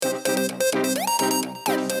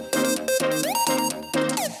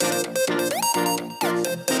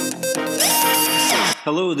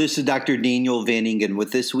Hello, this is Dr. Daniel Van Ingen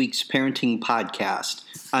with this week's parenting podcast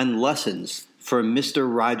on lessons from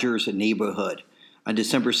Mr. Rogers' Neighborhood. On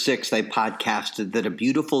December 6th, I podcasted that A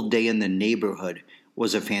Beautiful Day in the Neighborhood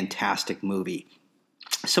was a fantastic movie.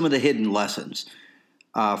 Some of the hidden lessons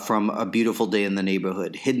from A Beautiful Day in the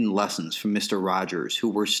Neighborhood, hidden lessons from Mr. Rogers, who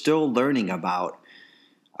we're still learning about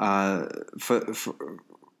for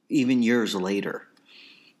even years later.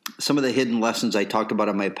 Some of the hidden lessons I talked about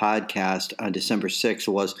on my podcast on December 6th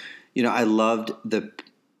was, I loved the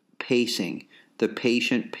pacing, the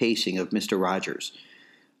patient pacing of Mr. Rogers.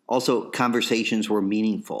 Also, conversations were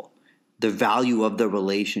meaningful, the value of the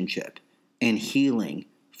relationship, and healing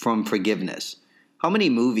from forgiveness. How many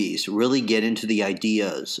movies really get into the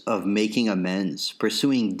ideas of making amends,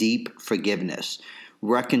 pursuing deep forgiveness,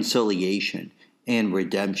 reconciliation, and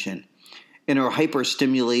redemption? In our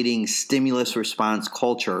hyper-stimulating stimulus response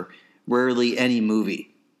culture, rarely any movie.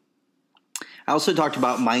 I also talked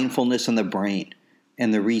about mindfulness in the brain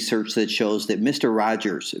and the research that shows that Mr.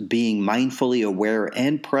 Rogers, being mindfully aware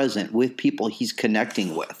and present with people he's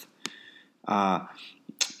connecting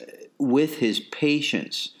with his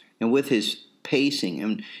patience and with his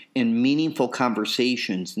pacing and meaningful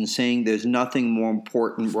conversations and saying there's nothing more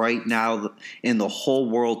important right now in the whole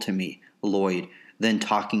world to me, Lloyd, than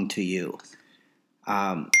talking to you.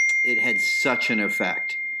 It had such an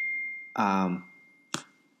effect.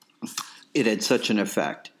 It had such an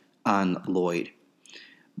effect on Lloyd.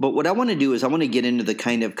 But what I want to do is I want to get into the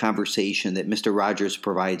kind of conversation that Mr. Rogers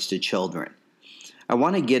provides to children. I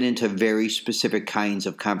want to get into very specific kinds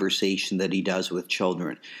of conversation that he does with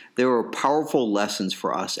children. There are powerful lessons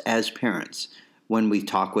for us as parents when we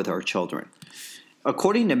talk with our children.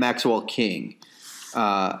 According to Maxwell King,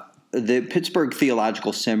 the Pittsburgh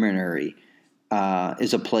Theological Seminary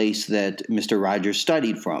is a place that Mr. Rogers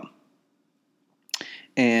studied from.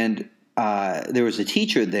 And there was a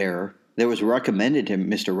teacher there that was recommended to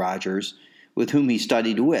Mr. Rogers with whom he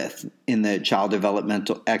studied with in the child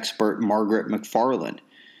developmental expert Margaret McFarland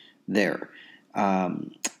there.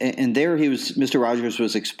 And there Mr. Rogers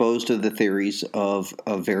was exposed to the theories of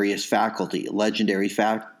various faculty, legendary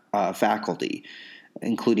faculty,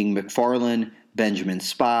 including McFarland, Benjamin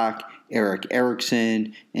Spock, Eric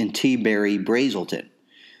Erickson, and T. Barry Brazelton.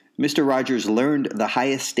 Mr. Rogers learned the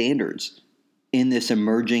highest standards in this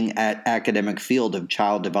emerging academic field of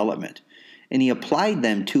child development, and he applied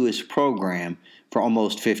them to his program for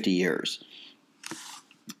almost 50 years.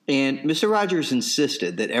 And Mr. Rogers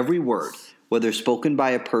insisted that every word, whether spoken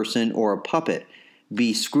by a person or a puppet,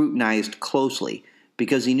 be scrutinized closely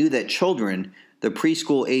because he knew that children, the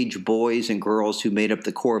preschool-age boys and girls who made up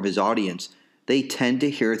the core of his audience, they tend to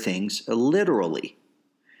hear things literally.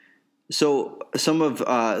 So some of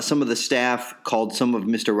the staff called some of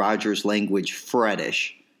Mr. Rogers' language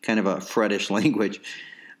frettish, kind of a frettish language.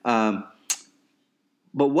 But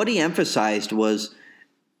what he emphasized was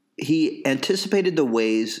he anticipated the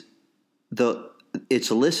ways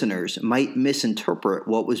its listeners might misinterpret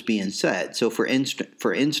what was being said. So for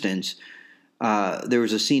instance, there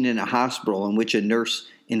was a scene in a hospital in which a nurse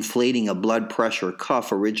inflating a blood pressure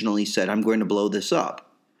cuff originally said, "I'm going to blow this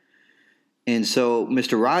up." And so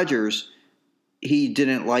Mr. Rogers, he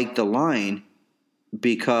didn't like the line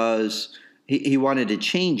because he wanted to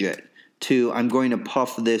change it to, "I'm going to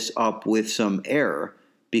puff this up with some air,"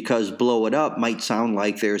 because blow it up might sound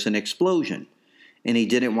like there's an explosion. And he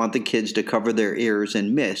didn't want the kids to cover their ears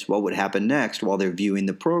and miss what would happen next while they're viewing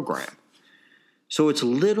the program. So it's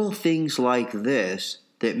little things like this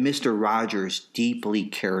that Mr. Rogers deeply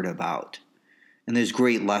cared about. And there's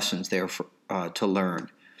great lessons there to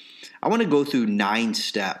learn. I want to go through 9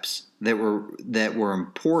 steps that were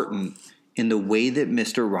important in the way that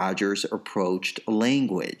Mr. Rogers approached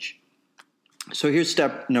language. So here's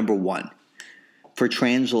step number 1 for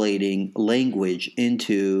translating language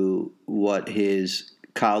into what his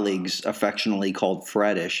colleagues affectionately called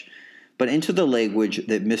frettish, but into the language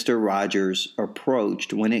that Mr. Rogers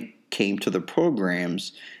approached when it came to the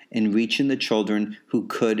programs and reaching the children who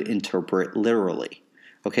could interpret literally.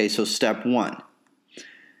 Okay, so step 1.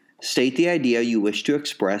 State the idea you wish to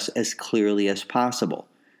express as clearly as possible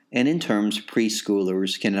and in terms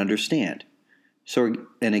preschoolers can understand. So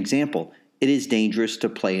an example, it is dangerous to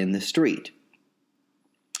play in the street.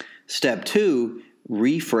 Step 2,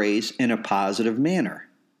 rephrase in a positive manner.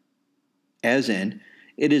 As in,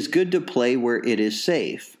 it is good to play where it is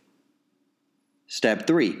safe. Step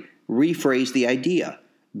 3, rephrase the idea,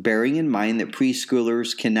 bearing in mind that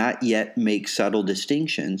preschoolers cannot yet make subtle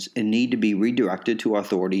distinctions and need to be redirected to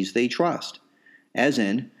authorities they trust. As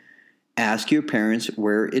in, ask your parents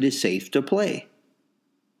where it is safe to play.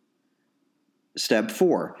 Step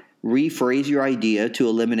 4, rephrase your idea to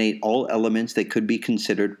eliminate all elements that could be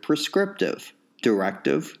considered prescriptive,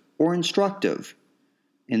 directive, or instructive.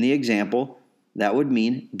 In the example, that would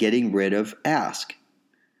mean getting rid of ask.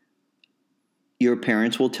 Your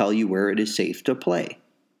parents will tell you where it is safe to play.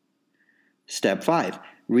 Step 5.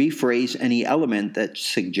 Rephrase any element that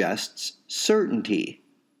suggests certainty.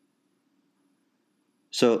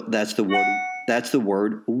 So that's the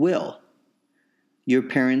word will. Your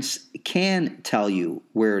parents can tell you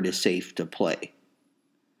where it is safe to play.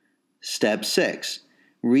 Step 6.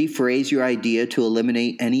 Rephrase your idea to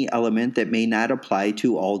eliminate any element that may not apply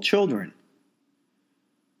to all children.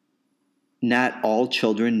 Not all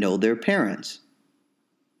children know their parents.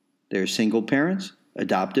 There are single parents,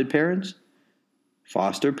 adopted parents,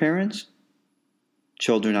 foster parents,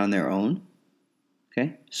 children on their own.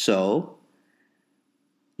 Okay? So,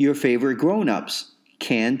 your favorite grown-ups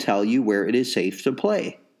can tell you where it is safe to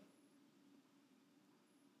play.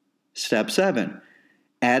 Step 7.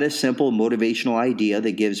 Add a simple motivational idea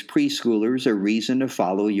that gives preschoolers a reason to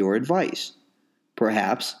follow your advice.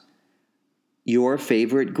 Perhaps your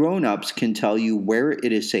favorite grown-ups can tell you where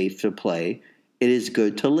it is safe to play. It is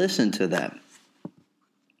good to listen to them.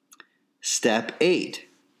 Step 8.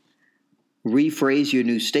 Rephrase your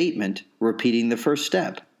new statement, repeating the first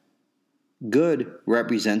step. Good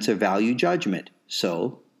represents a value judgment,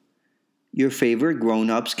 so your favorite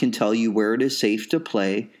grown-ups can tell you where it is safe to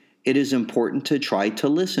play. It is important to try to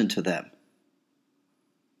listen to them.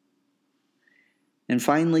 And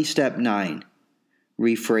finally, step 9.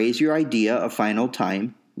 Rephrase your idea a final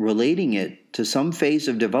time, relating it to some phase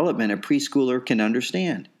of development a preschooler can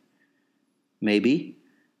understand. Maybe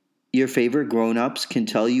your favorite grown-ups can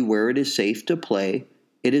tell you where it is safe to play.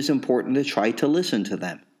 It is important to try to listen to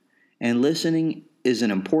them. And listening is an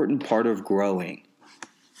important part of growing.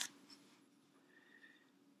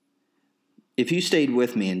 If you stayed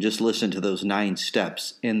with me and just listened to those 9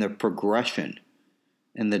 steps in the progression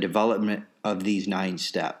and the development of these 9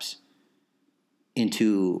 steps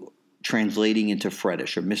into translating into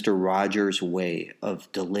Freddish, or Mr. Rogers' way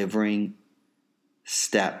of delivering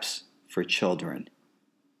steps for children,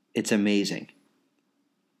 it's amazing.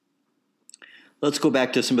 Let's go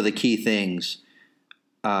back to some of the key things,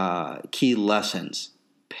 key lessons.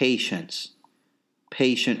 Patience,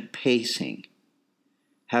 patient pacing,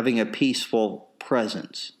 having a peaceful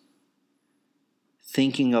presence,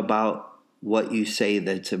 thinking about what you say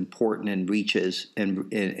that's important and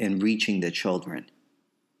reaching the children.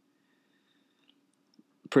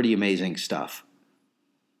 Pretty amazing stuff.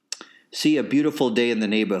 See a beautiful day in the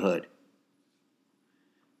neighborhood.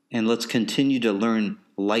 And let's continue to learn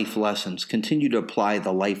life lessons, continue to apply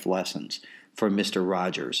the life lessons for Mr.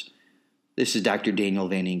 Rogers. This is Dr. Daniel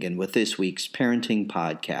Van Ingen with this week's Parenting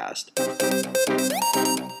Podcast.